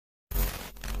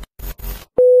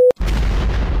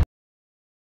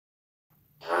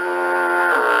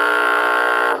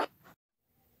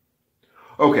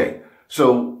Okay,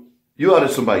 so you out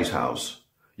at somebody's house,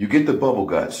 you get the bubble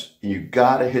guts, and you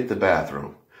gotta hit the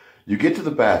bathroom. You get to the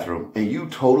bathroom, and you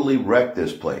totally wreck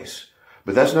this place.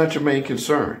 But that's not your main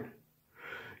concern.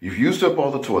 You've used up all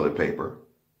the toilet paper,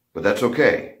 but that's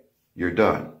okay. You're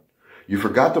done. You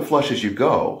forgot to flush as you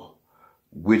go,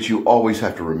 which you always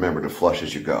have to remember to flush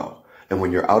as you go. And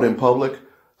when you're out in public,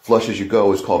 flush as you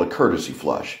go is called a courtesy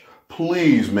flush.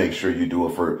 Please make sure you do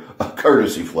it for a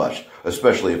courtesy flush,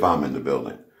 especially if I'm in the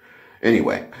building.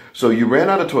 Anyway, so you ran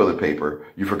out of toilet paper,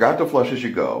 you forgot to flush as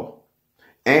you go,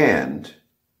 and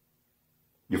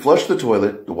you flush the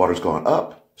toilet, the water's gone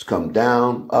up, it's come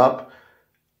down, up,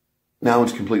 now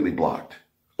it's completely blocked.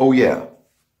 Oh yeah,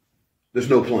 there's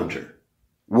no plunger.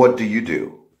 What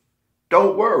do?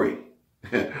 Don't worry.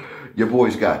 Your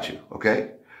boy's got you,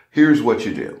 okay? Here's what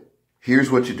you do. Here's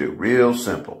what you do, real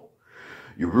simple.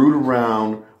 You root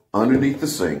around underneath the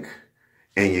sink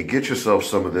and you get yourself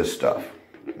some of this stuff,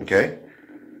 okay?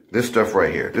 This stuff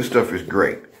right here. This stuff is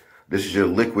great. This is your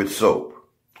liquid soap.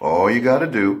 All you got to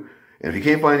do, and if you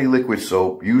can't find any liquid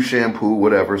soap, use shampoo,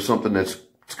 whatever, something that's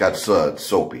got suds,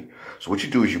 soapy. So what you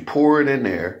do is you pour it in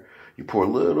there. You pour a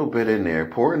little bit in there,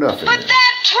 pour enough in there. But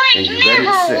that trick and you let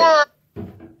it sit. worked.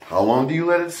 How long do you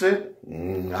let it sit?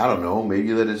 I don't know. Maybe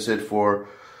you let it sit for...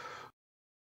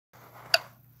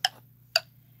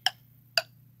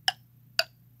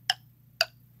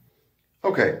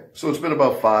 Okay, so it's been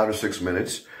about 5 or 6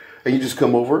 minutes, and you just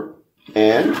come over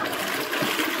and look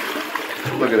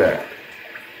at that.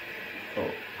 Oh,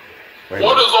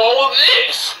 What is all of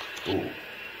this? Ooh.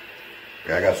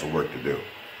 Yeah, I got some work to do.